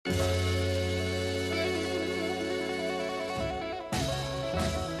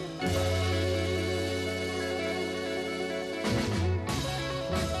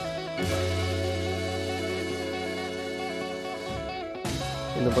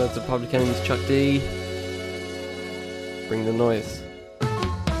In the words of Public Enemy's Chuck D, bring the noise.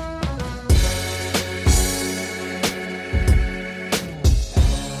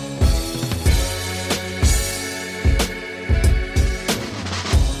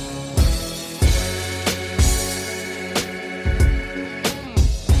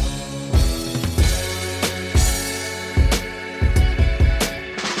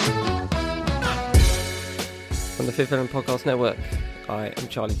 From the Fifth Element Podcast Network, I am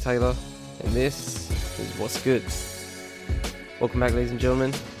Charlie Taylor, and this is What's Good. Welcome back, ladies and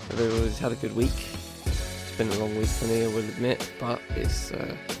gentlemen. I've always had a good week. It's been a long week for me, I will admit, but it's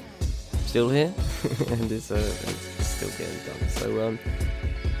still here, and it's still getting done. So,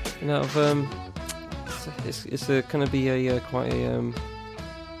 it's going to be it's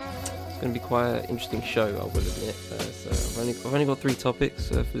going to be quite an interesting show, I will admit. So I've only got 3 topics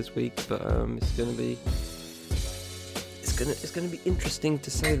for this week, but it's going to be. It's going to be interesting to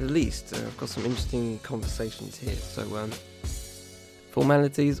say the least. I've got some interesting conversations here. So,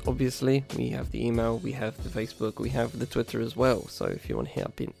 formalities, obviously. We have the email, we have the Facebook, we have the Twitter as well. So if you want to hit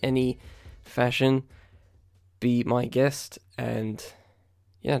up in any fashion, be my guest. And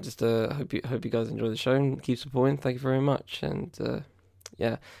yeah, just hope you guys enjoy the show and keep supporting. Thank you very much. And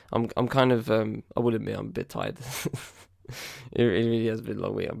yeah, I'm kind of I will admit I'm a bit tired. It really has been a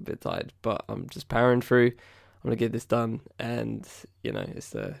long week. I'm a bit tired, but I'm just powering through. I'm gonna get this done, and you know,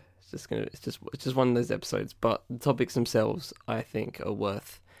 it's just one of those episodes. But the topics themselves, I think, are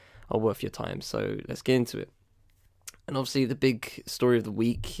worth your time. So let's get into it. And obviously, the big story of the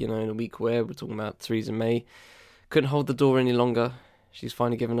week, in a week where we're talking about Theresa May couldn't hold the door any longer. She's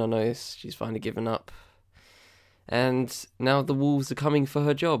finally given her notice. She's finally given up, and now the wolves are coming for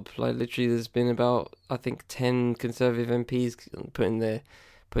her job. Like literally, there's been about 10 Conservative MPs putting their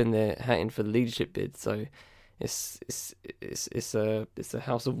hat in for the leadership bid. So. It's a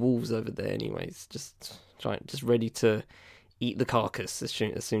house of wolves over there. Anyways, just ready to eat the carcass as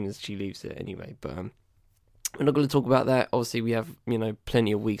soon as she leaves it. Anyway, but we're not going to talk about that. Obviously, we have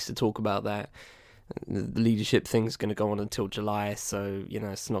plenty of weeks to talk about that. The leadership thing's going to go on until July, so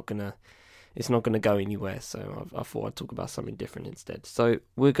it's not gonna go anywhere. So I thought I'd talk about something different instead. So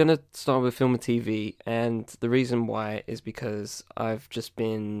we're going to start with film and TV, and the reason why is because I've just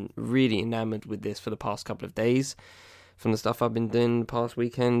been really enamored with this for the past couple of days. From the stuff I've been doing the past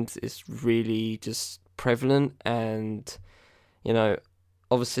weekend, it's really just prevalent, and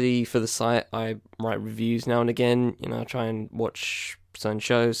obviously for the site I write reviews now and again. I try and watch certain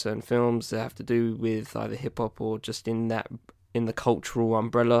shows, certain films that have to do with either hip-hop or just in the cultural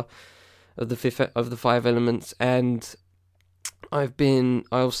umbrella of the 5 elements. And I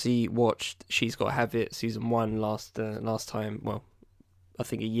obviously watched She's Gotta Have It season 1 last time, well, I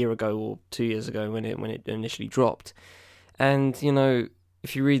think a year ago or 2 years ago when it initially dropped. And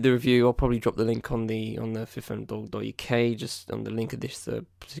if you read the review, I'll probably drop the link on the fifthelement.uk, just on the link of this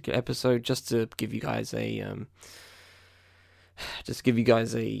particular episode, just to give you guys a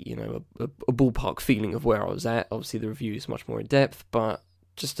ballpark feeling of where I was at. Obviously the review is much more in depth, but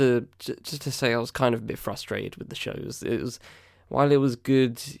just to say I was kind of a bit frustrated with the show. While it was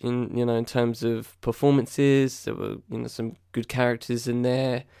good in terms of performances, there were some good characters in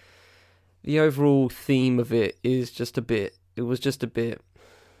there. The overall theme of it was just a bit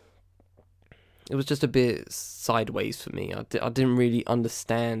sideways for me. I didn't really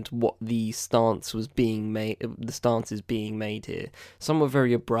understand what the stance is being made here. Some were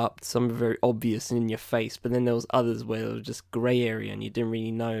very abrupt, some were very obvious and in your face, but then there was others where it was just grey area and you didn't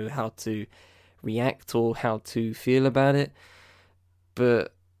really know how to react or how to feel about it.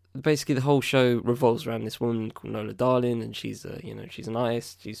 But basically the whole show revolves around this woman called Nola Darling, and she's an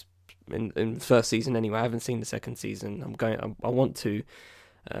artist. She's in the first season anyway. I haven't seen the second season. I want to.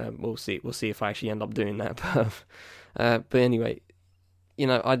 We'll see if I actually end up doing that. But anyway,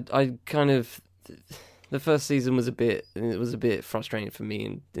 I kind of, the first season was a bit frustrating for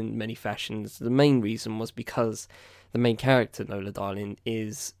me in many fashions. The main reason was because the main character, Nola Darling,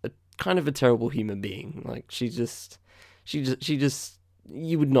 is a kind of a terrible human being. Like she just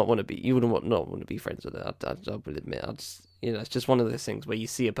you wouldn't want to be friends with her. I will admit. It's just one of those things where you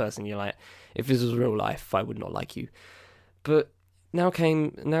see a person, you're like, if this was real life, I would not like you. But now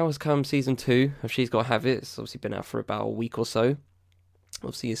has come season 2 of She's Gotta Have It. It's obviously been out for about a week or so.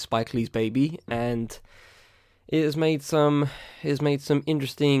 Obviously, it's Spike Lee's baby, and it has made some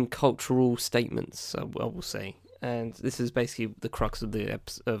interesting cultural statements, I will say. And this is basically the crux of the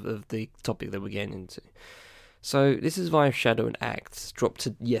of the topic that we're getting into. So this is via Shadow and Acts, dropped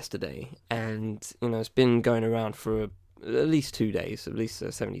yesterday, and it's been going around for at least 2 days, at least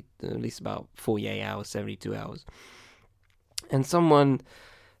about 48 hours, 72 hours. And someone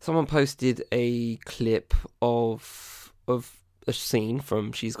someone posted a clip of a scene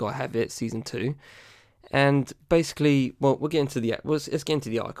from She's Gotta Have It season 2, and basically, well, let's get into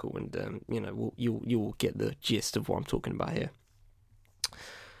the article, and you'll get the gist of what I'm talking about here.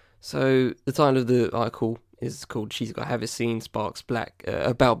 So the title of the article is called "She's Gotta Have It" scene sparks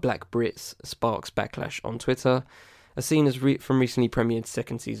about Black Brits sparks backlash on Twitter. A scene is from recently premiered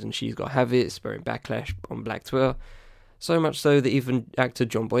second season She's Gotta Have It, spurring backlash on Black Twitter. So much so that even actor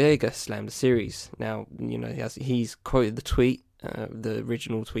John Boyega slammed the series. Now, he's quoted the tweet, the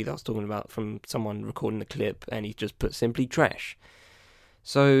original tweet I was talking about, from someone recording the clip, and he just put simply trash.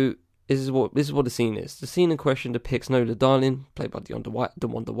 So this is what the scene is. The scene in question depicts Nola Darling, played by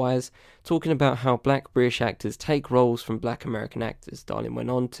DeWanda Wise, talking about how Black British actors take roles from Black American actors. Darling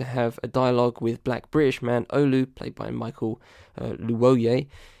went on to have a dialogue with Black British man Olu, played by Michael Luwoye,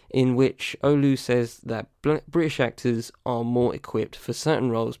 in which Olu says that British actors are more equipped for certain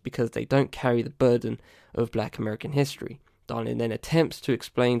roles because they don't carry the burden of Black American history. Darling then attempts to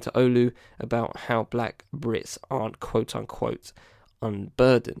explain to Olu about how Black Brits aren't quote-unquote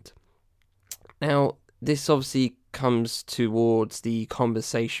unburdened. Now, this obviously comes towards the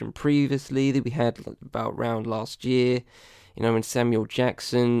conversation previously that we had about around last year. When Samuel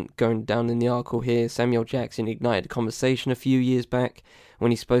Jackson, going down in the article here, Samuel Jackson ignited a conversation a few years back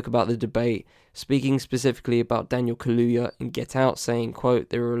when he spoke about the debate, speaking specifically about Daniel Kaluuya in Get Out, saying, quote,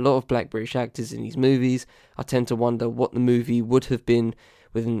 "There are a lot of Black British actors in these movies. I tend to wonder what the movie would have been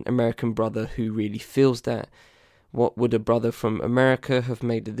with an American brother who really feels that. What would a brother from America have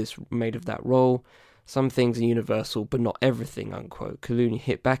made of that role? Some things are universal, but not everything," unquote. Kaluuya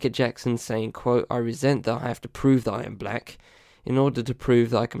hit back at Jackson, saying, quote, "I resent that I have to prove that I am Black. In order to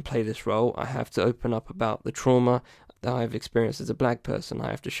prove that I can play this role, I have to open up about the trauma that I have experienced as a Black person. I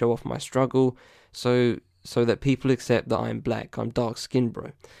have to show off my struggle so that people accept that I am Black. I'm dark-skinned,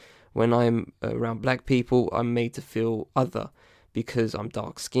 bro. When I'm around Black people, I'm made to feel other because I'm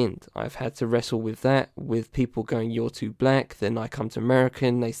dark-skinned. I've had to wrestle with that, with people going, you're too Black. Then I come to America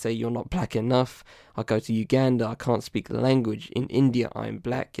and they say you're not Black enough. I go to Uganda, I can't speak the language. In India, I'm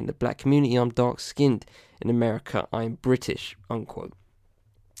Black. In the Black community, I'm dark-skinned. In America, I'm British," unquote.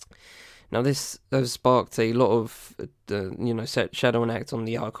 Now, this has sparked a lot of, shadow and act on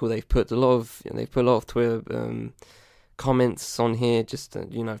the article. They've put a lot of Twitter comments on here, just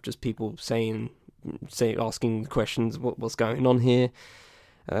people asking questions, what's going on here.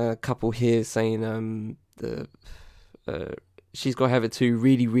 A couple here saying She's Gotta Have It too.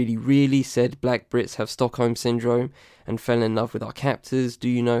 Really, really, really said Black Brits have Stockholm Syndrome and fell in love with our captors. Do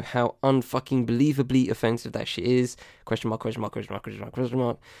you know how unfucking believably offensive that shit is? Question mark, question mark, question mark, question mark, question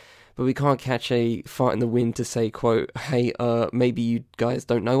mark. But we can't catch a fart in the wind to say, quote, "Hey, maybe you guys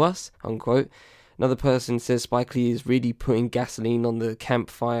don't know us," unquote. Another person says Spike Lee is really putting gasoline on the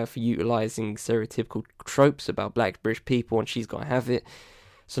campfire for utilising stereotypical tropes about Black British people and She's Gotta Have It.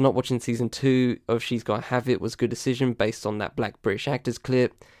 So not watching season 2 of She's Gotta Have It was a good decision based on that Black British actors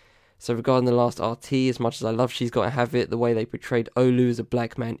clip. So regarding the last RT, as much as I love She's Gotta Have It, the way they portrayed Olu as a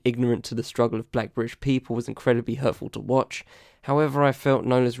Black man ignorant to the struggle of Black British people was incredibly hurtful to watch. However, I felt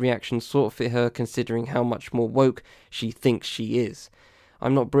Nola's reaction sort of fit her, considering how much more woke she thinks she is.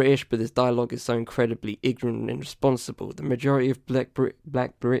 I'm not British, but this dialogue is so incredibly ignorant and irresponsible. The majority of Black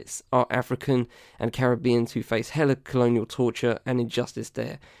Brits are African and Caribbeans who face hella colonial torture and injustice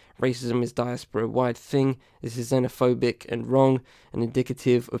there. Racism is diaspora-wide thing. This is xenophobic and wrong and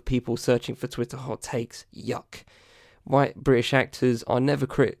indicative of people searching for Twitter hot takes. Yuck. White British actors are never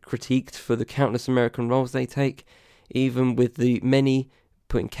critiqued for the countless American roles they take, even with the many,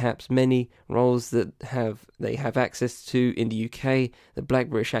 put in caps, many roles that they have access to in the UK that Black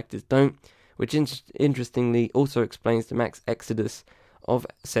British actors don't, which interestingly also explains the mass exodus of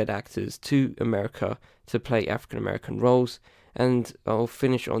said actors to America to play African American roles. And I'll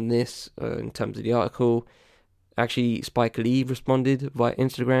finish on this in terms of the article. Actually, Spike Lee responded via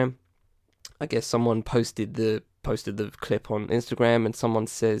Instagram. I guess someone posted the clip on Instagram, and someone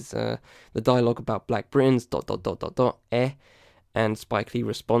says the dialogue about Black Britons ... And Spike Lee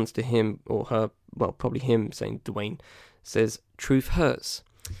responds to him or her, well, probably him, saying Dwayne, says, "Truth hurts."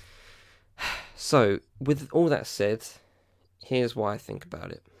 So, with all that said, here's why I think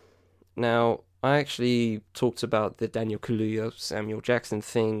about it. Now, I actually talked about the Daniel Kaluuya, Samuel Jackson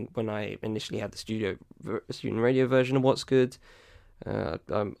thing when I initially had the student radio version of What's Good. I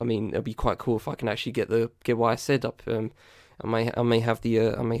mean, it'd be quite cool if I can actually get what I said up. I may have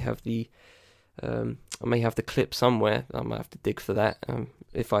the clip somewhere. I might have to dig for that.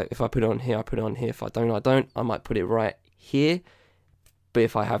 If I put it on here, I put it on here. If I don't, I don't. I might put it right here. But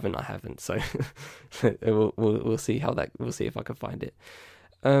if I haven't, I haven't. So we'll see how that. We'll see if I can find it.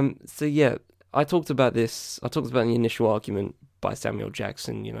 So yeah, I talked about this. I talked about the initial argument by Samuel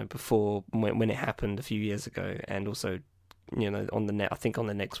Jackson, before when it happened a few years ago, and also, on I think on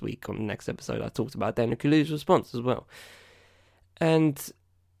the next week, on the next episode, I talked about Daniel Kaluuya's response as well. And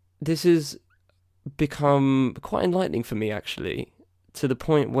this has become quite enlightening for me, actually, to the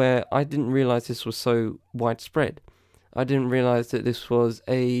point where I didn't realize this was so widespread. I didn't realize that this was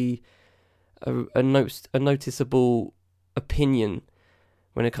a noticeable opinion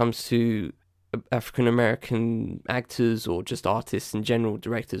when it comes to African American actors, or just artists in general,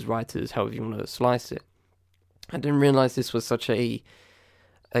 directors, writers, however you want to slice it. I didn't realize this was such a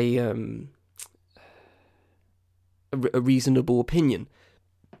reasonable opinion.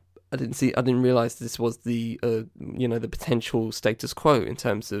 I didn't realize this was the the potential status quo in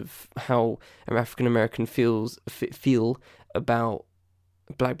terms of how African American feel about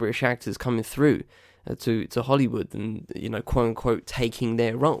Black British actors coming through to Hollywood and, quote unquote, taking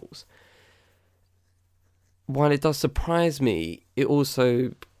their roles. While it does surprise me, it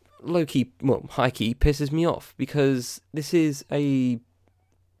also high-key pisses me off, because this is a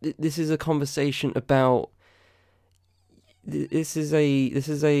conversation about this is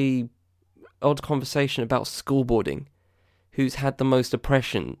a odd conversation about schoolboarding. Who's had the most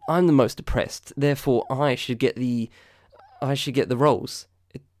oppression? I'm the most oppressed, therefore I should get the roles.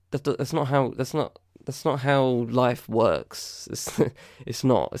 That's not how life works. It's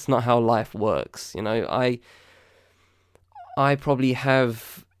not how life works. I probably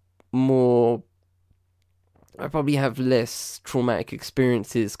have less traumatic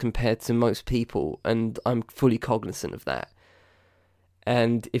experiences compared to most people, and I'm fully cognizant of that.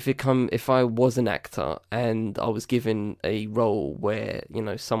 And if I was an actor and I was given a role where,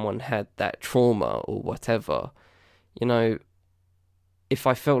 someone had that trauma or whatever, if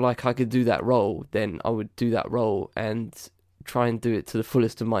I felt like I could do that role, then I would do that role and try and do it to the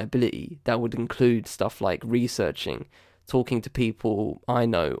fullest of my ability. That would include stuff like researching, talking to people I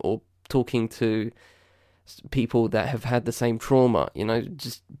know, or talking to people that have had the same trauma,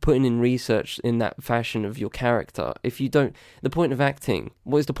 just putting in research in that fashion of your character. What is the point of acting?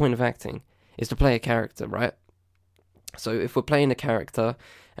 Is to play a character, right? So if we're playing a character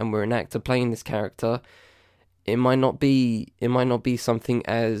and we're an actor playing this character, it might not be something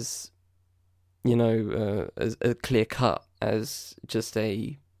as, as a clear cut as just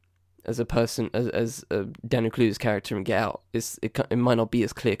as a person, as Daniel Kaluuya's character in Get Out. It might not be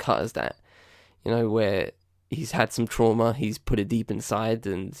as clear cut as that, where he's had some trauma, he's put it deep inside,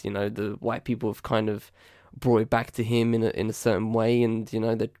 and the white people have kind of brought it back to him in a certain way, and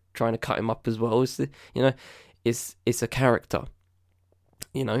they're trying to cut him up as well. It's a character.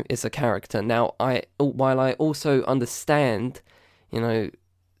 It's a character. Now, while I also understand,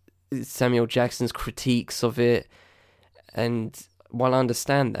 Samuel Jackson's critiques of it, and while I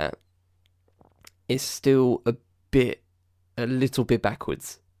understand that, it's still a little bit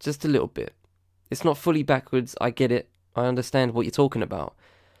backwards. Just a little bit. It's not fully backwards, I get it. I understand what you're talking about.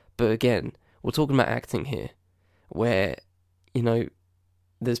 But again, we're talking about acting here, where,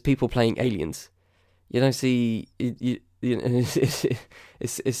 there's people playing aliens. You don't see...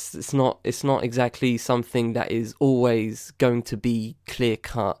 It's not exactly something that is always going to be clear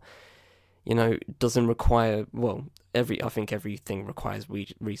cut. Doesn't require, I think everything requires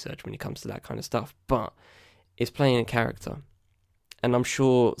research when it comes to that kind of stuff, but it's playing a character. And I'm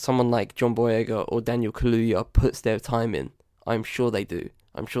sure someone like John Boyega or Daniel Kaluuya puts their time in. I'm sure they do.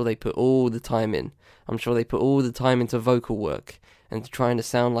 I'm sure they put all the time in. I'm sure they put all the time into vocal work and to trying to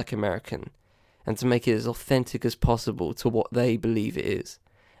sound like American, and to make it as authentic as possible to what they believe it is.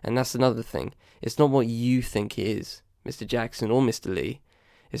 And that's another thing. It's not what you think it is, Mr. Jackson or Mr. Lee.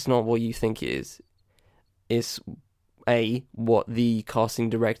 It's not what you think it is. It's what the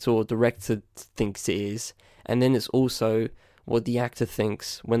casting director or director thinks it is, and then it's also what the actor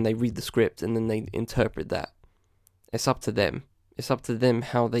thinks when they read the script and then they interpret that. It's up to them. It's up to them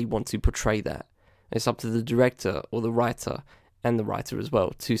how they want to portray that. It's up to the director or the writer, and the writer as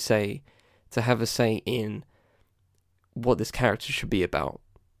well, to have a say in what this character should be about.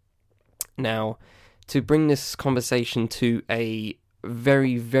 Now, to bring this conversation to a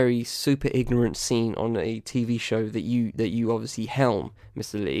very, very super ignorant scene on a TV show that you obviously helm,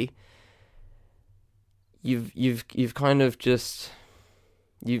 Mr. Lee, you've kind of just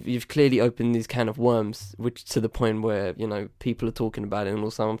you've clearly opened these can of worms, which to the point where people are talking about it, and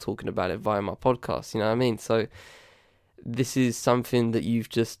also I'm talking about it via my podcast. You know what I mean? So this is something that you've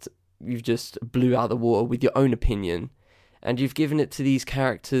just blew out the water with your own opinion, and you've given it to these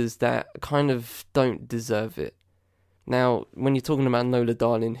characters that kind of don't deserve it. Now, when you're talking about Nola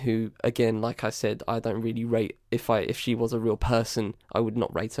Darling, who, again, like I said, I don't really rate. If she was a real person, I would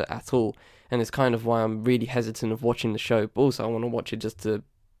not rate her at all. And it's kind of why I'm really hesitant of watching the show. But also, I want to watch it just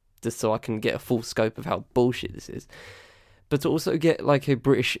so I can get a full scope of how bullshit this is. But to also get like a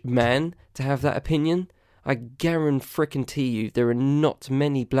British man to have that opinion, I guarantee you there are not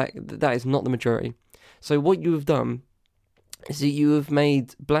many black. That is not the majority. So what you have done is that you have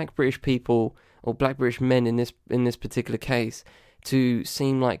made black British people, or black British men in this particular case, to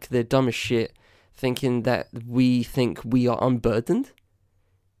seem like they're dumb as shit, thinking that we think we are unburdened.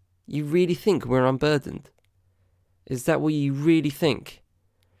 You really think we're unburdened? Is that what you really think?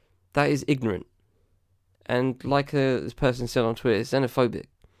 That is ignorant. And like this person said on Twitter, it's xenophobic.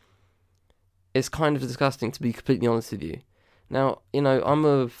 It's kind of disgusting, to be completely honest with you. Now, I'm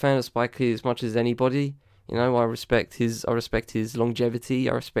a fan of Spike Lee as much as anybody. I respect his longevity,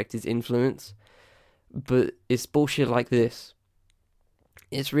 I respect his influence. But it's bullshit like this.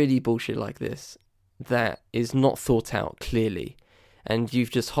 It's really bullshit like this that is not thought out clearly. And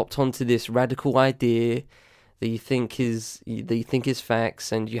you've just hopped onto this radical idea that you think is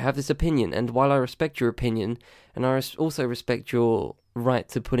facts, and you have this opinion. And while I respect your opinion, and I also respect your right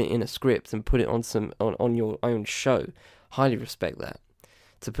to put it in a script and put it on your own show, highly respect that.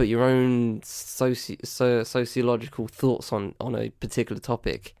 To put your own sociological thoughts on a particular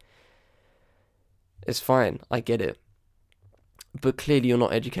topic, it's fine. I get it. But clearly, you're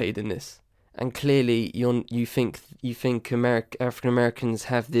not educated in this. And clearly, you think African Americans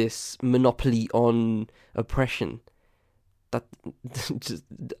have this monopoly on oppression. That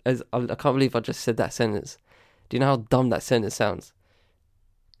I can't believe I just said that sentence. Do you know how dumb that sentence sounds?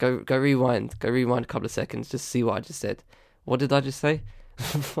 Go rewind a couple of seconds, just see what I just said. What did I just say?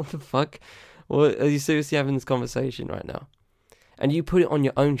 What the fuck? What, are you seriously having this conversation right now? And you put it on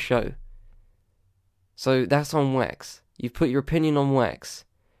your own show. So that's on wax. You've put your opinion on wax.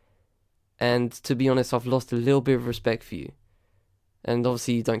 And to be honest, I've lost a little bit of respect for you. And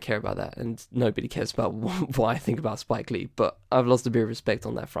obviously you don't care about that. And nobody cares about what I think about Spike Lee. But I've lost a bit of respect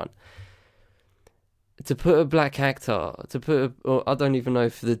on that front. To put a black actor, I don't even know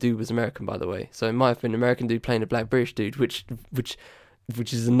if the dude was American, by the way. So it might have been an American dude playing a black British dude, which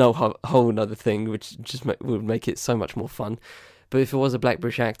is a whole other thing, which just would make it so much more fun. But if it was a black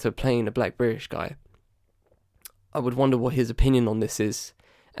British actor playing a black British guy, I would wonder what his opinion on this is.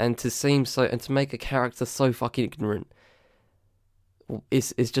 And to make a character so fucking ignorant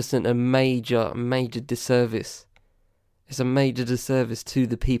is just a major disservice. It's a major disservice to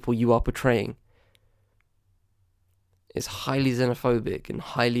the people you are portraying. It's highly xenophobic and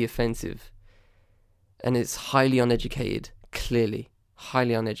highly offensive. And it's highly uneducated, clearly.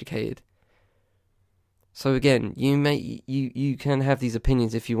 Highly uneducated. So again, you can have these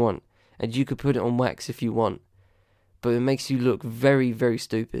opinions if you want. And you could put it on wax if you want. But it makes you look very, very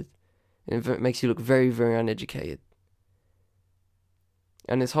stupid. It makes you look very, very uneducated.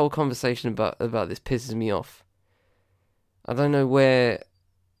 And this whole conversation about this pisses me off. I don't know where,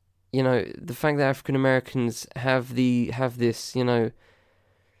 the fact that African Americans have this,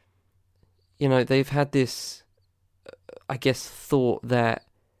 they've had this, I guess, thought that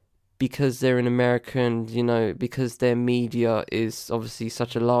because they're an American, because their media is obviously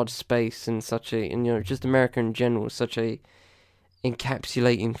such a large space and just America in general, such a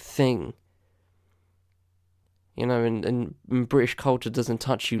encapsulating thing. And British culture doesn't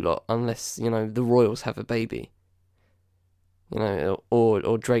touch you lot unless, the royals have a baby.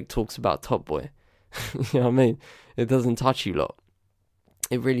 Or Drake talks about Top Boy. You know what I mean? It doesn't touch you lot.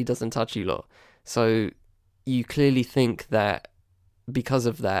 It really doesn't touch you lot. So you clearly think that because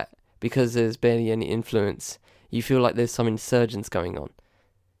of that, because there's barely any influence, you feel like there's some insurgence going on.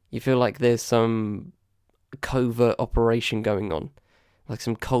 You feel like there's some covert operation going on. Like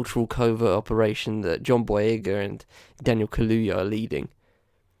some cultural covert operation that John Boyega and Daniel Kaluuya are leading.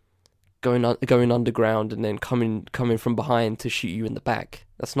 Going underground and then coming from behind to shoot you in the back.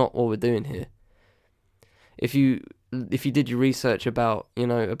 That's not what we're doing here. If you did your research about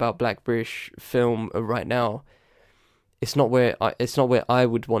Black British film right now, it's not where I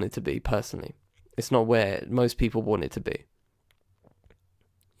would want it to be personally. It's not where most people want it to be.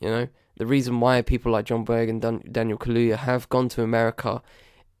 The reason why people like John Boyega and Daniel Kaluuya have gone to America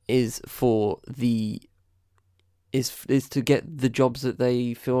is to get the jobs that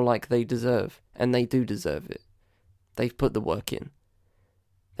they feel like they deserve, and they do deserve it. They've put the work in.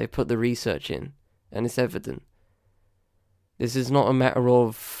 They've put the research in, and it's evident. This is not a matter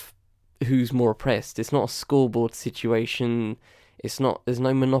of who's more oppressed. It's not a scoreboard situation. There's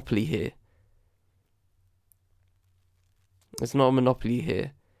no monopoly here. It's not a monopoly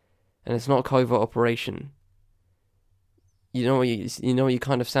here. And it's not a covert operation. You know what you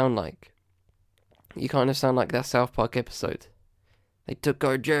kind of sound like? You kind of sound like that South Park episode. They took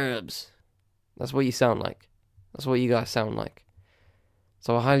our jobs. That's what you sound like. That's what you guys sound like.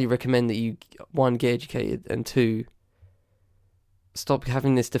 So I highly recommend that you, one, get educated, and two, stop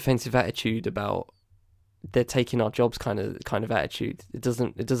having this defensive attitude about they're taking our jobs kind of attitude. It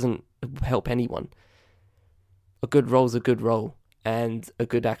doesn't help anyone. A good role's a good role, and a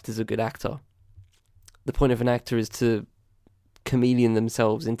good actor's a good actor. The point of an actor is to chameleon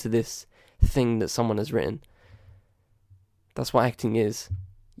themselves into this thing that someone has written. That's what acting is.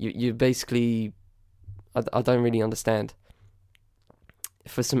 You basically, I don't really understand.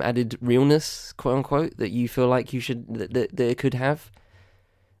 For some added realness, quote unquote, that you feel like you should that it could have.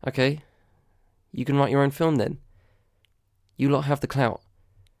 Okay, you can write your own film then. You lot have the clout.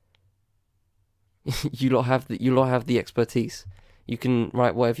 you lot have the expertise. You can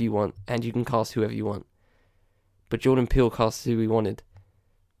write whatever you want, and you can cast whoever you want. But Jordan Peele casted who he wanted,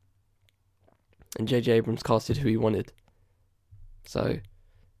 and J.J. Abrams casted who he wanted. So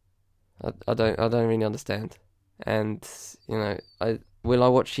I don't really understand. And will I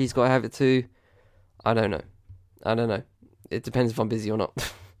watch She's Gotta Have It Too? I don't know. It depends if I'm busy or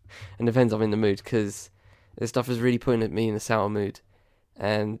not. And depends if I'm in the mood, because this stuff is really putting me in a sour mood,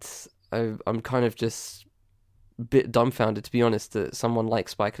 and I'm kind of just a bit dumbfounded, to be honest, that someone like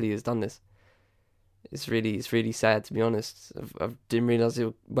Spike Lee has done this. It's really sad, to be honest. I didn't realise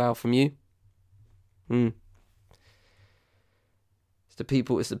it. Wow, from you. It's the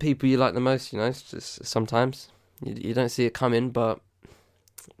people you like the most. It's just sometimes you don't see it coming, but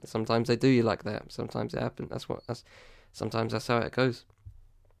sometimes they do you like that. Sometimes it happens. Sometimes that's how it goes.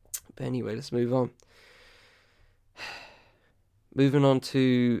 But anyway, let's move on. Moving on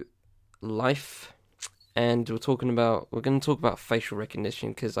to life. And we're going to talk about facial recognition,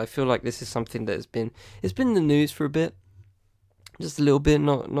 because I feel like this is something that it's been in the news for a bit, just a little bit,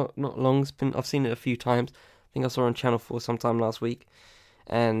 not long. I've seen it a few times. I think I saw it on Channel 4 sometime last week,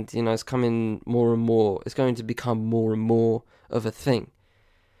 and it's coming more and more. It's going to become more and more of a thing.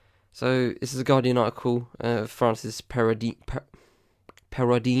 So this is a Guardian article. Francis Paradine,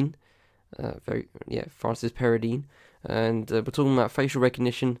 Francis Paradine. And we're talking about facial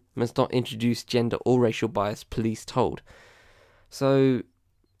recognition must not introduce gender or racial bias, police told. So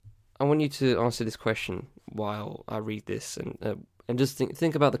I want you to answer this question while I read this, and just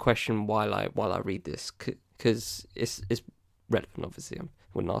think about the question while I read this, because it's relevant. Obviously, I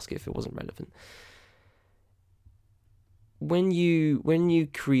wouldn't ask it if it wasn't relevant. When you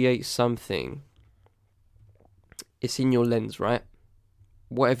create something, it's in your lens, right?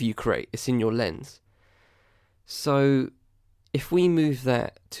 Whatever you create, it's in your lens. So, if we move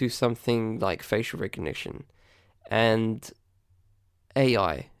that to something like facial recognition and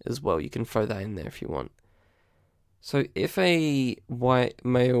AI as well, you can throw that in there if you want. So, if a white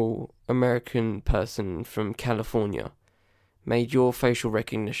male American person from California made your facial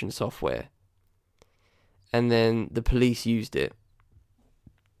recognition software, and then the police used it,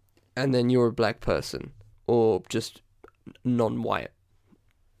 and then you're a black person, or just non-white,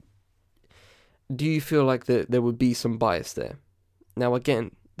 do you feel like there would be some bias there? Now,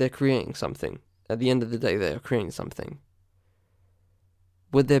 again, they're creating something. At the end of the day, they're creating something.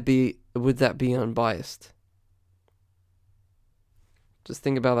 Would that be unbiased? Just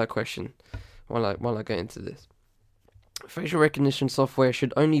think about that question while I go into this. Facial recognition software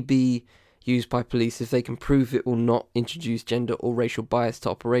should only be used by police if they can prove it will not introduce gender or racial bias to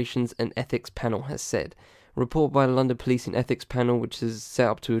operations, an ethics panel has said. A report by the London Police and Ethics Panel, which is set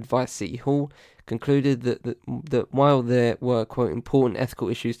up to advise City Hall, concluded that while there were, quote, important ethical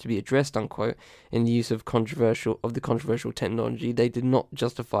issues to be addressed, unquote, in the use of the controversial technology, they did not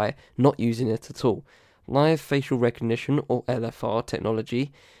justify not using it at all. Live facial recognition, or LFR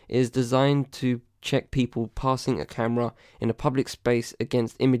technology, is designed to check people passing a camera in a public space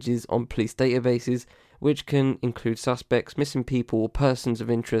against images on police databases, which can include suspects, missing people, or persons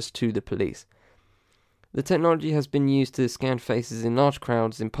of interest to the police. The technology has been used to scan faces in large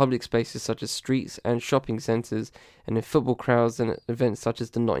crowds in public spaces such as streets and shopping centres, and in football crowds and at events such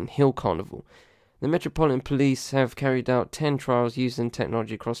as the Notting Hill Carnival. The Metropolitan Police have carried out 10 trials using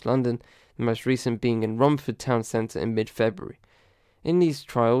technology across London, the most recent being in Romford Town Centre in mid-February. In these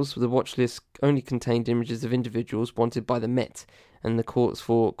trials, the watch list only contained images of individuals wanted by the Met and the courts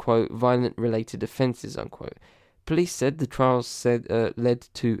for, quote, violent-related offences, unquote. Police said the trials led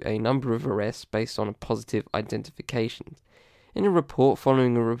to a number of arrests based on positive identifications. In a report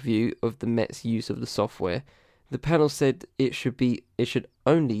following a review of the Met's use of the software, the panel said it should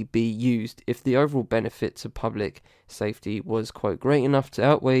only be used if the overall benefit to public safety was, quote, great enough to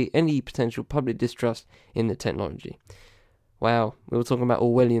outweigh any potential public distrust in the technology. Wow, we were talking about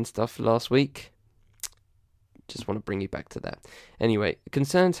Orwellian stuff last week. Just want to bring you back to that. Anyway,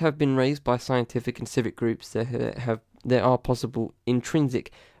 concerns have been raised by scientific and civic groups that there are possible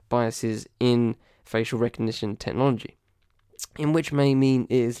intrinsic biases in facial recognition technology, in which may mean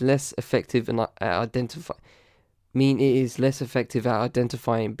it is less effective at identifying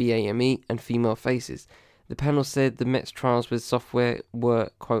BAME and female faces. The panel said the Met's trials with software were,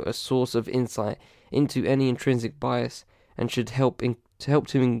 quote, a source of insight into any intrinsic bias and should help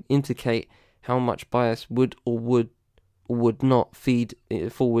to indicate how much bias would not feed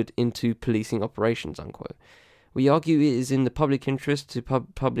forward into policing operations, unquote. We argue it is in the public interest to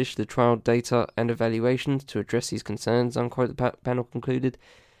publish the trial data and evaluations to address these concerns, unquote, the panel concluded.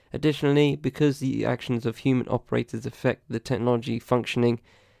 Additionally, because the actions of human operators affect the technology's functioning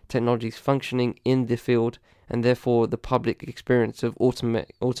in the field, and therefore the public experience of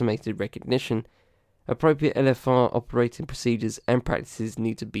automated recognition, appropriate LFR operating procedures and practices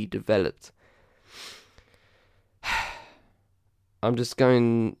need to be developed. I'm just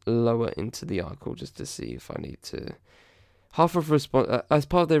going lower into the article just to see if I need to. As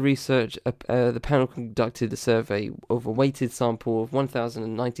part of their research, the panel conducted a survey of a weighted sample of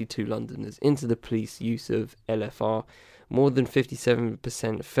 1,092 Londoners into the police use of LFR. More than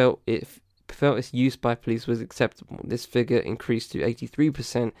 57% felt its use by police was acceptable. This figure increased to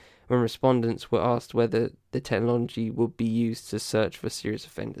 83% when respondents were asked whether the technology would be used to search for serious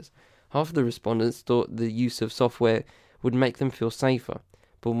offenders. Half of the respondents thought the use of software would make them feel safer,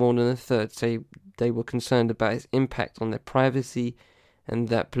 but more than a third say they were concerned about its impact on their privacy and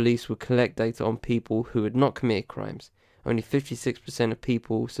that police would collect data on people who had not committed crimes. Only 56% of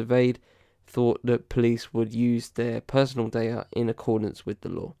people surveyed thought that police would use their personal data in accordance with the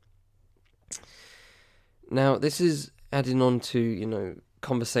law. Now, this is adding on to,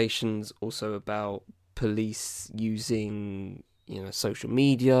 conversations also about police using, social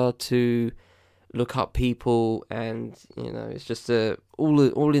media to look up people, and it's just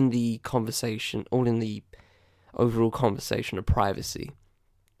all in the conversation, all in the overall conversation of privacy.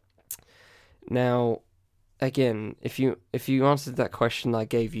 Now, again, if you answered that question I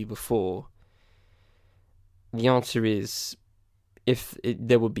gave you before, the answer is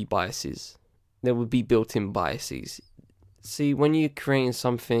there would be biases. There would be built-in biases. See, when you're creating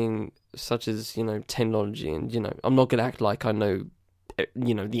something such as, technology, and, I'm not going to act like I know,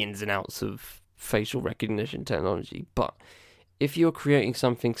 the ins and outs of facial recognition technology, but if you're creating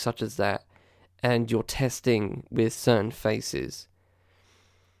something such as that and you're testing with certain faces,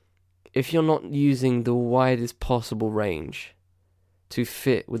 if you're not using the widest possible range to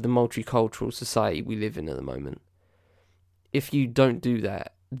fit with the multicultural society we live in at the moment, if you don't do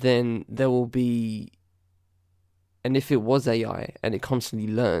that, then there will be, and if it was AI and it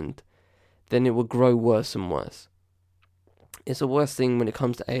constantly learned, then it will grow worse and worse. It's a worse thing when it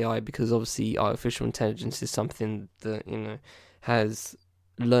comes to AI because obviously artificial intelligence is something that, has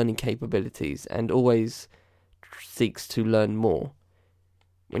learning capabilities and always seeks to learn more.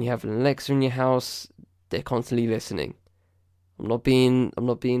 When you have an Alexa in your house, they're constantly listening. I'm not being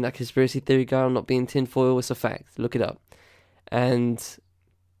that conspiracy theory guy, I'm not being tinfoil, it's a fact. Look it up. And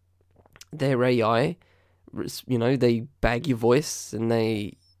their AI, they bag your voice and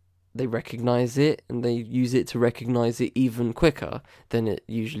they recognize it, and they use it to recognize it even quicker than it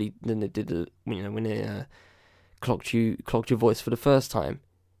did, when it clocked your voice for the first time.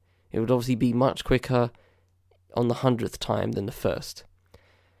 It would obviously be much quicker on the 100th time than the first.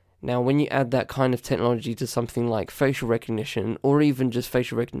 Now, when you add that kind of technology to something like facial recognition, or even just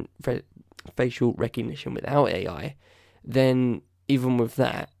facial recognition without AI, then even with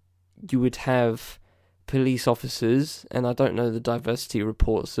that, you would have police officers, and I don't know the diversity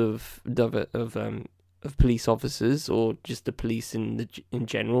reports of police officers, or just the police in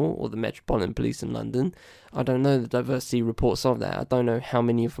general, or the Metropolitan Police in London. I don't know the diversity reports of that. I don't know how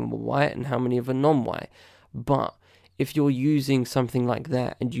many of them are white and how many of them are non-white. But if you're using something like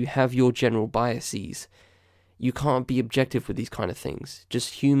that and you have your general biases, you can't be objective with these kind of things.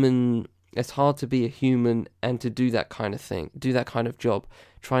 Just human. It's hard to be a human and to do that kind of thing, do that kind of job,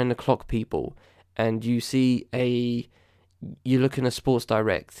 trying to clock people. And you you look in a Sports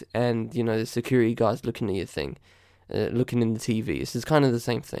Direct, and the security guard's looking at your thing, looking in the TV. This is kind of the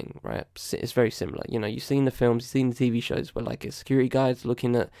same thing, right? It's very similar. You've seen the films, you've seen the TV shows where like a security guard's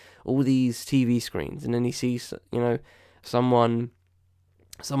looking at all these TV screens, and then he sees someone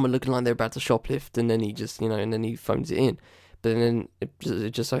looking like they're about to shoplift, and then he just and then he phones it in. But then it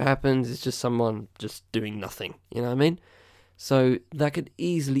just so happens it's just someone just doing nothing. You know what I mean? So that could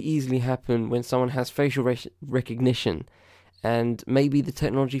easily happen when someone has facial recognition, and maybe the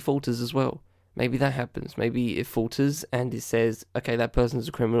technology falters as well. Maybe that happens. Maybe it falters and it says, okay, that person's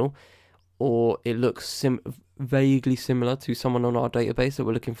a criminal, or it looks vaguely similar to someone on our database that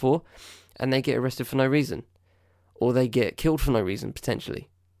we're looking for, and they get arrested for no reason, or they get killed for no reason, potentially.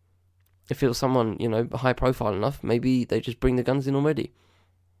 If it was someone, high profile enough, maybe they just bring the guns in already.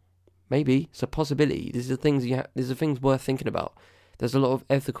 Maybe it's a possibility. These are things worth thinking about. There's a lot of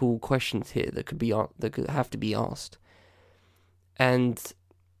ethical questions here that could have to be asked, and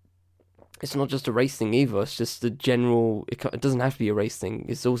it's not just a race thing either. It's just a general. It doesn't have to be a race thing.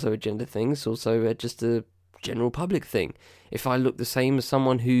 It's also a gender thing. It's also just a general public thing. If I look the same as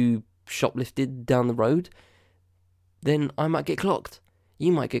someone who shoplifted down the road, then I might get clocked.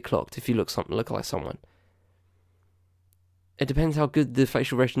 You might get clocked if you look like someone. It depends how good the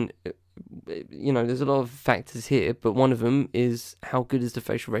facial recognition. There's a lot of factors here, but one of them is how good is the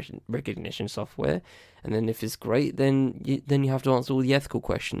facial recognition software, and then if it's great, then you have to answer all the ethical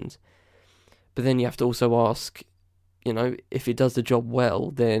questions. But then you have to also ask, if it does the job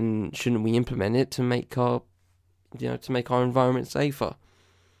well, then shouldn't we implement it to make our environment safer?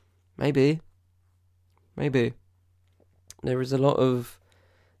 Maybe. There's a lot of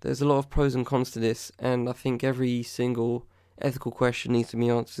pros and cons to this, and I think every single ethical question needs to be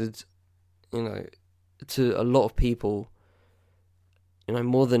answered, to a lot of people.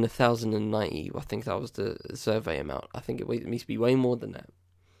 More than 1,090. I think that was the survey amount. I think it needs to be way more than that.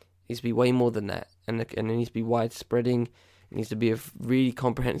 It needs to be way more than that, and it needs to be widespreading. It needs to be a really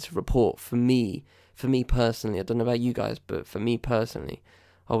comprehensive report. For me personally, I don't know about you guys, but for me personally,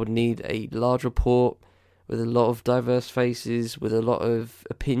 I would need a large report with a lot of diverse faces, with a lot of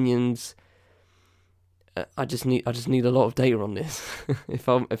opinions. I just need a lot of data on this if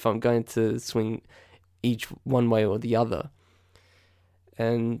I'm going to swing each one way or the other.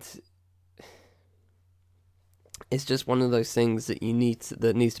 And it's just one of those things that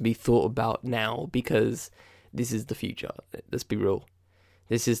that needs to be thought about now, because this is the future. Let's be real.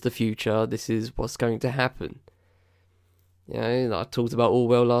 This is the future. This is what's going to happen. I talked about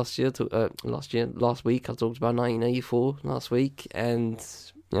Orwell last week. I talked about 1984 last week, and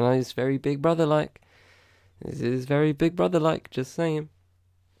it's very Big Brother-like. This is very Big Brother-like. Just saying.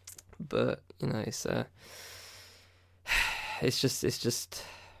 But it's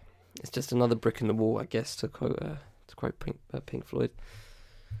just another brick in the wall, I guess, to quote Pink Floyd.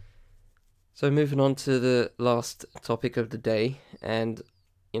 So moving on to the last topic of the day, and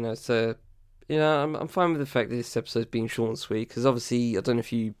I'm fine with the fact that this episode's being short and sweet, because obviously I don't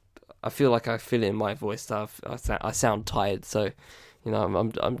know I feel like I feel it in my voice that I sound tired. So I will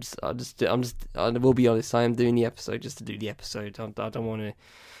be honest, I am doing the episode just to do the episode. I don't want to.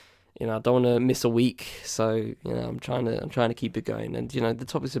 I don't want to miss a week, so I'm trying to keep it going. And the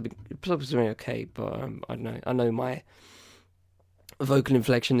topics are very okay, but I know my vocal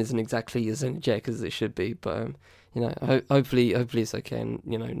inflection isn't exactly as energetic as it should be. But hopefully it's okay.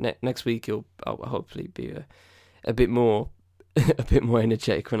 And next week I'll hopefully be a bit more a bit more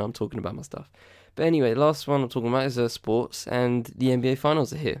energetic when I'm talking about my stuff. But anyway, the last one I'm talking about is sports, and the NBA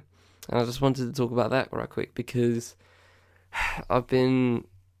finals are here, and I just wanted to talk about that right quick because I've been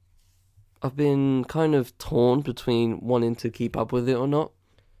kind of torn between wanting to keep up with it or not.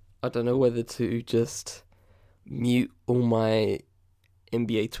 I don't know whether to just mute all my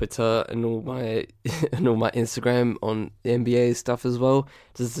NBA Twitter and all my Instagram on the NBA stuff as well,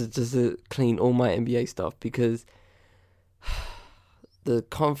 just to clean all my NBA stuff, because the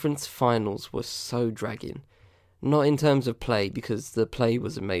conference finals were so dragging. Not in terms of play, because the play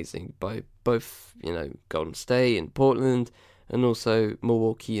was amazing by both, Golden State and Portland, and also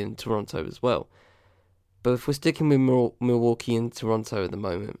Milwaukee and Toronto as well. But if we're sticking with Milwaukee and Toronto at the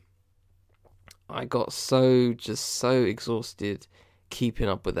moment, I got so exhausted keeping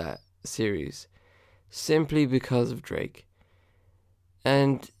up with that series, simply because of Drake.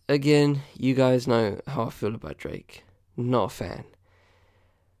 And again, you guys know how I feel about Drake. Not a fan.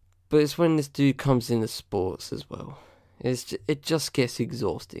 But it's when this dude comes into sports as well. It just gets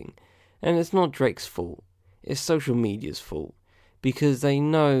exhausting. And it's not Drake's fault. It's social media's fault. Because they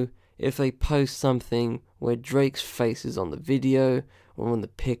know if they post something where Drake's face is on the video, or on the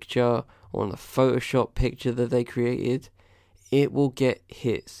picture, or on the Photoshop picture that they created, it will get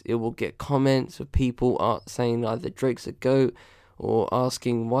hits. It will get comments of people saying either Drake's a GOAT, or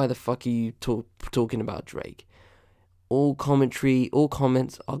asking why the fuck are you talking about Drake. All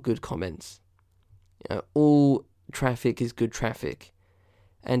comments are good comments. All traffic is good traffic.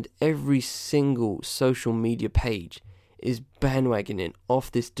 And every single social media page is bandwagoning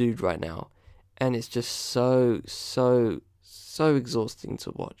off this dude right now. And it's just so exhausting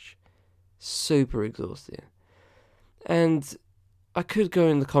to watch. Super exhausting. And I could go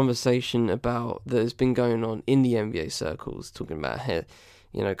in the conversation about that has been going on in the NBA circles, talking about how,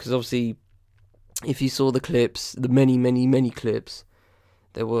 because obviously, if you saw the clips, the many, many, many clips,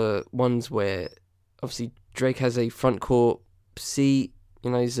 there were ones where obviously Drake has a front court seat.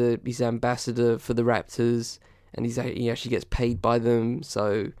 He's an ambassador for the Raptors, and he actually gets paid by them.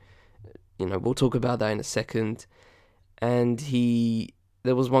 So, we'll talk about that in a second. And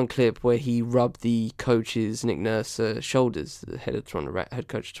there was one clip where he rubbed the coach's, Nick Nurse, shoulders, the head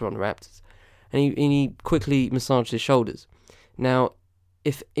coach of Toronto Raptors, and he quickly massaged his shoulders. Now,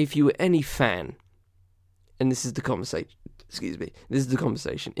 if you were any fan, and this is the conversation,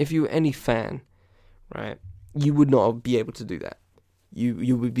 if you were any fan, right, you would not be able to do that.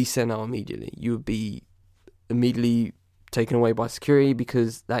 You would be sent out immediately. You would be immediately taken away by security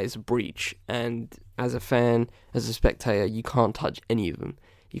because that is a breach. And as a fan, as a spectator, you can't touch any of them.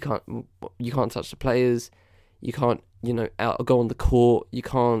 You can't touch the players. You can't, go on the court. You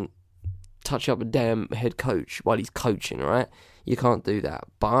can't touch up a damn head coach while he's coaching, all right? You can't do that.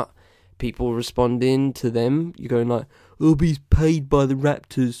 But people responding to them, you're going like, oh, but he's paid by the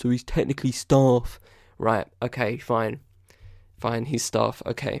Raptors, so he's technically staff. Right, okay, fine, he's staff.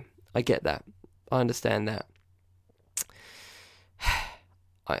 Okay, I get that. I understand that.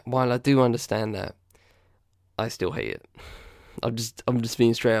 While I do understand that, I still hate it. I'm just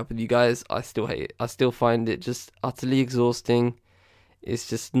being straight up with you guys. I still hate it. I still find it just utterly exhausting. It's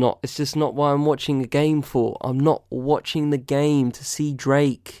just not what I'm watching a game for. I'm not watching the game to see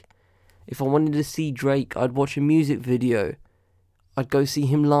Drake. If I wanted to see Drake, I'd watch a music video. I'd go see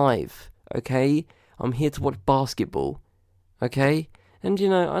him live. Okay? I'm here to watch basketball. Okay? And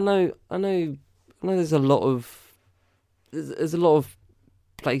I know there's a lot of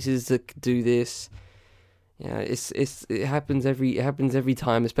places that do this. It happens every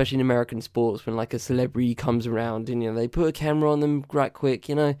time, especially in American sports, when like a celebrity comes around and they put a camera on them right quick.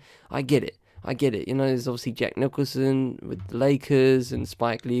 I get it. There's obviously Jack Nicholson with the Lakers and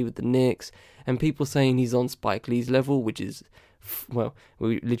Spike Lee with the Knicks, and people saying he's on Spike Lee's level, which is, well,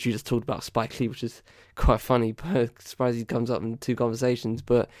 we literally just talked about Spike Lee, which is quite funny, but I'm surprised he comes up in two conversations.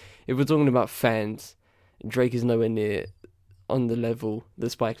 But if we're talking about fans, Drake is nowhere near on the level that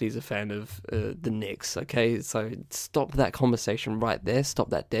Spike Lee's a fan of the Knicks, okay? So stop that conversation right there, stop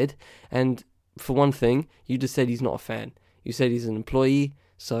that dead. And for one thing, you just said he's not a fan. You said he's an employee,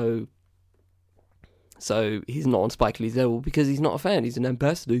 so he's not on Spike Lee's level because he's not a fan. He's an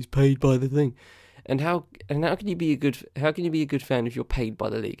ambassador. He's paid by the thing. And how can you be a good fan if you're paid by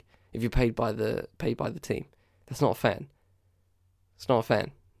the league? If you're paid by the team, that's not a fan. It's not a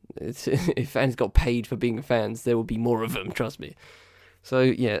fan. If fans got paid for being fans, there will be more of them. Trust me. So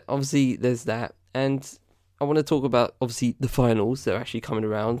yeah, obviously there's that, and I want to talk about obviously the finals that are actually coming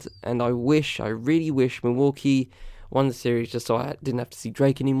around. And I really wish Milwaukee won the series just so I didn't have to see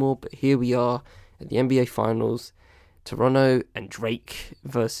Drake anymore. But here we are at the NBA Finals, Toronto and Drake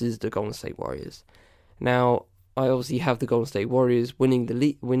versus the Golden State Warriors. Now, I obviously have the Golden State Warriors winning the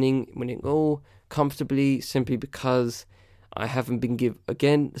league, winning all comfortably, simply because I haven't been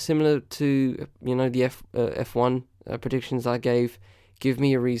again, similar to the F1 predictions I gave. Give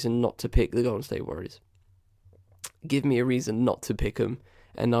me a reason not to pick the Golden State Warriors. Give me a reason not to pick them,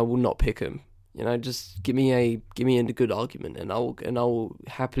 and I will not pick them. Just give me a good argument, and I will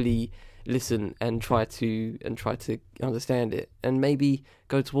happily listen and try to understand it and maybe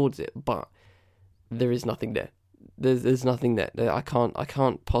go towards it. But there is nothing there. There's nothing there. You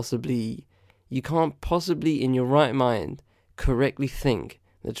can't possibly in your right mind correctly think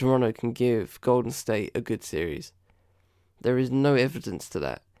that Toronto can give Golden State a good series. There is no evidence to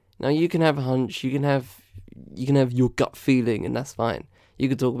that. Now you can have a hunch, you can have your gut feeling, and that's fine. You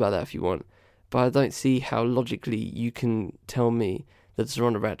can talk about that if you want, but I don't see how logically you can tell me that the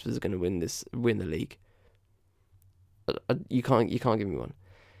Toronto Raptors are going to win the league. You can't give me one.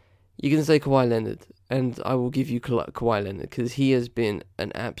 You can say Kawhi Leonard, and I will give you Kawhi Leonard because he has been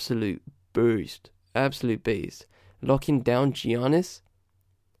an absolute beast. Locking down Giannis.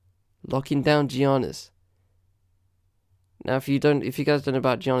 Now, if you guys don't know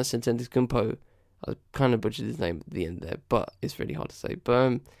about Giannis Antetokounmpo, I kind of butchered his name at the end there, but it's really hard to say.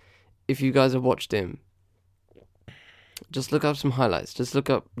 But if you guys have watched him, just look up some highlights. Just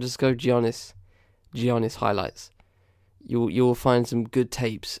go Giannis highlights. You'll find some good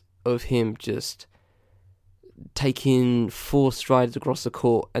tapes of him just taking 4 strides across the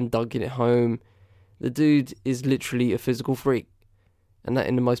court and dunking it home. The dude is literally a physical freak, and that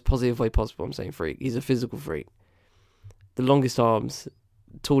in the most positive way possible. I'm saying freak. He's a physical freak. The longest arms,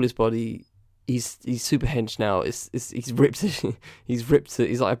 tallest body. He's super hench now. He's ripped.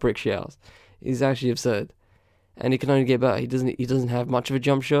 He's like a brick shit house. He's actually absurd. and it can only get better. He doesn't have much of a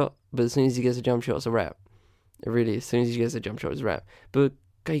jump shot, but as soon as he gets a jump shot, it's a wrap. It really is. As soon as he gets a jump shot, it's a wrap. But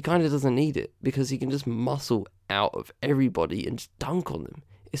he kind of doesn't need it because he can just muscle out of everybody and just dunk on them.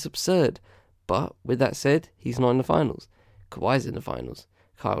 It's absurd. But with that said, he's not in the finals. Kawhi's in the finals.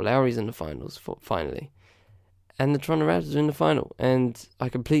 Kyle Lowry's in the finals finally. And the Toronto Raptors are in the final. And while I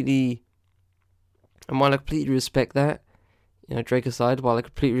completely respect that, Drake aside, while I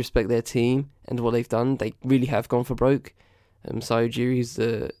completely respect their team and what they've done, they really have gone for broke. Masai Ujiri, who's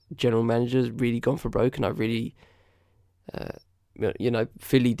the general manager, has really gone for broke, and I really,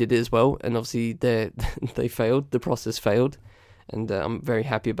 Philly did it as well, and obviously they failed, the process failed, and I'm very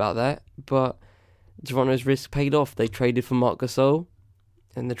happy about that. But Toronto's risk paid off. They traded for Marc Gasol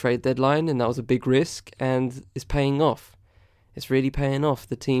in the trade deadline, and that was a big risk, and it's paying off. It's really paying off.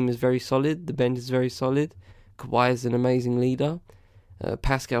 The team is very solid. The bench is very solid. Kawhi is an amazing leader.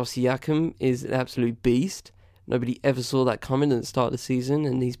 Pascal Siakam is an absolute beast. Nobody ever saw that coming at the start of the season,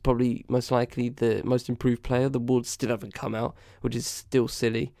 and he's probably most likely the most improved player. The awards still haven't come out, which is still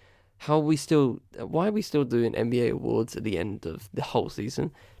silly. Why are we still doing NBA awards at the end of the whole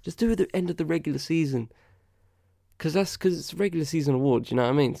season? Just do it at the end of the regular season. Because it's regular season awards, you know what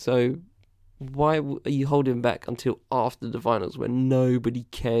I mean? So why are you holding back until after the finals when nobody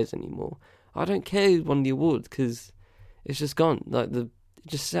cares anymore? I don't care who won the award because it's just gone. It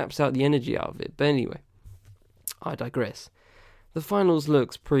just saps out the energy out of it. But anyway, I digress. The finals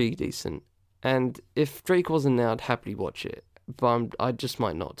looks pretty decent, and if Drake wasn't there, I'd happily watch it. But I just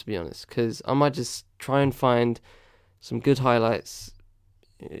might not, to be honest, because I might just try and find some good highlights.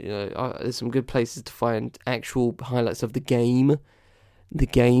 There's some good places to find actual highlights of the game,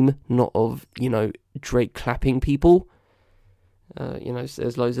 not of Drake clapping people.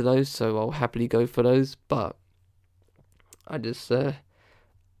 There's loads of those, so I'll happily go for those. But I just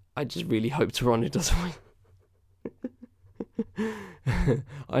really hope Toronto doesn't win.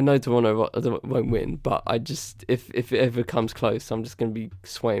 I know Toronto won't win, but if it ever comes close, I'm just gonna be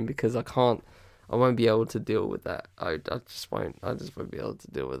swaying because I won't be able to deal with that. I just won't be able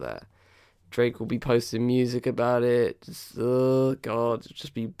to deal with that. Drake will be posting music about it. Just, oh God, it'll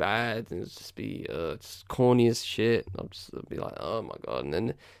just be bad, and it'll just be just corny as shit. I'll be like, oh my God, and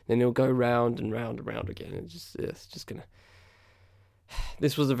then it'll go round and round and round again. And it's just gonna.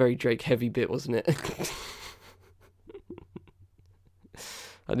 This was a very Drake heavy bit, wasn't it?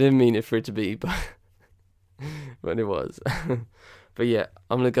 I didn't mean it for it to be, but it was. But yeah,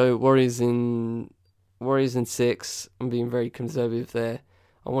 I'm gonna go Warriors in 6. I'm being very conservative there.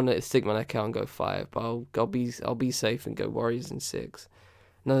 I want to stick my neck out and go 5, but I'll be safe and go Warriors in 6.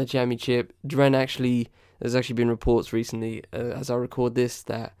 Another championship. Durant there's actually been reports recently, as I record this,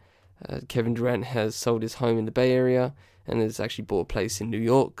 that Kevin Durant has sold his home in the Bay Area and has actually bought a place in New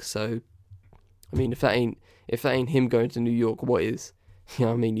York. So, I mean, if that ain't him going to New York, what is? You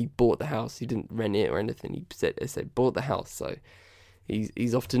know what I mean? He bought the house. He didn't rent it or anything. He said bought the house. So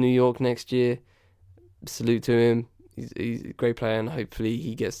he's off to New York next year. Salute to him. He's a great player, and hopefully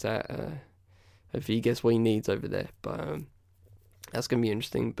he gets that. Hopefully he gets what he needs over there. But that's gonna be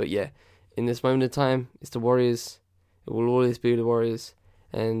interesting. But yeah, in this moment of time, it's the Warriors. It will always be the Warriors.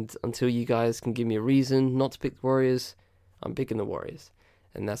 And until you guys can give me a reason not to pick the Warriors, I'm picking the Warriors,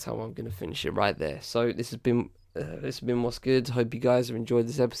 and that's how I'm gonna finish it right there. So this has been What's Good. Hope you guys have enjoyed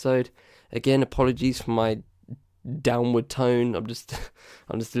this episode. Again, apologies for my downward tone. I'm just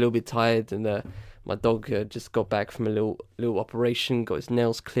a little bit tired, and my dog just got back from a little operation, got his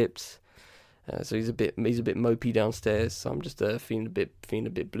nails clipped, so he's a bit mopey downstairs. So I'm just feeling a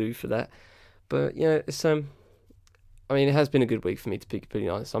bit blue for that. But yeah, it's it has been a good week for me, to be completely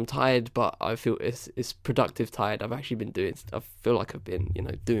honest. I'm tired, but I feel it's productive tired. I've actually been I feel like I've been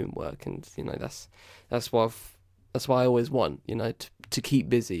doing work, and that's why I always want to keep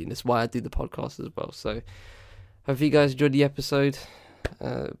busy, and that's why I do the podcast as well. So hopefully you guys enjoyed the episode.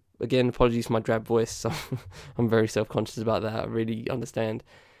 Again, apologies for my drab voice. I'm very self-conscious about that. I really understand.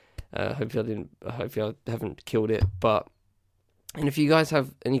 Hopefully I haven't killed it. And if you guys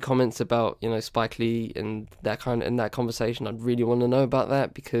have any comments about Spike Lee and that conversation, I'd really want to know about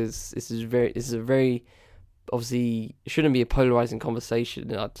that, because this is a very obviously it shouldn't be a polarizing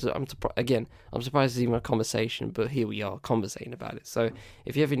conversation. I'm surprised it's even a conversation, but here we are conversating about it. So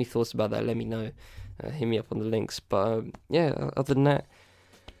if you have any thoughts about that, let me know. Hit me up on the links. But other than that,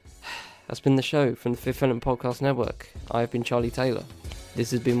 that's been the show from the Fifth Element Podcast Network. I've been Charlie Taylor.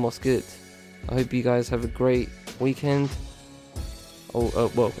 This has been What's Good. I hope you guys have a great weekend.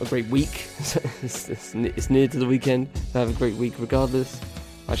 A great week. It's near to the weekend. Have a great week regardless.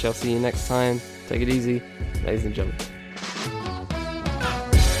 I shall see you next time. Take it easy, ladies and gentlemen.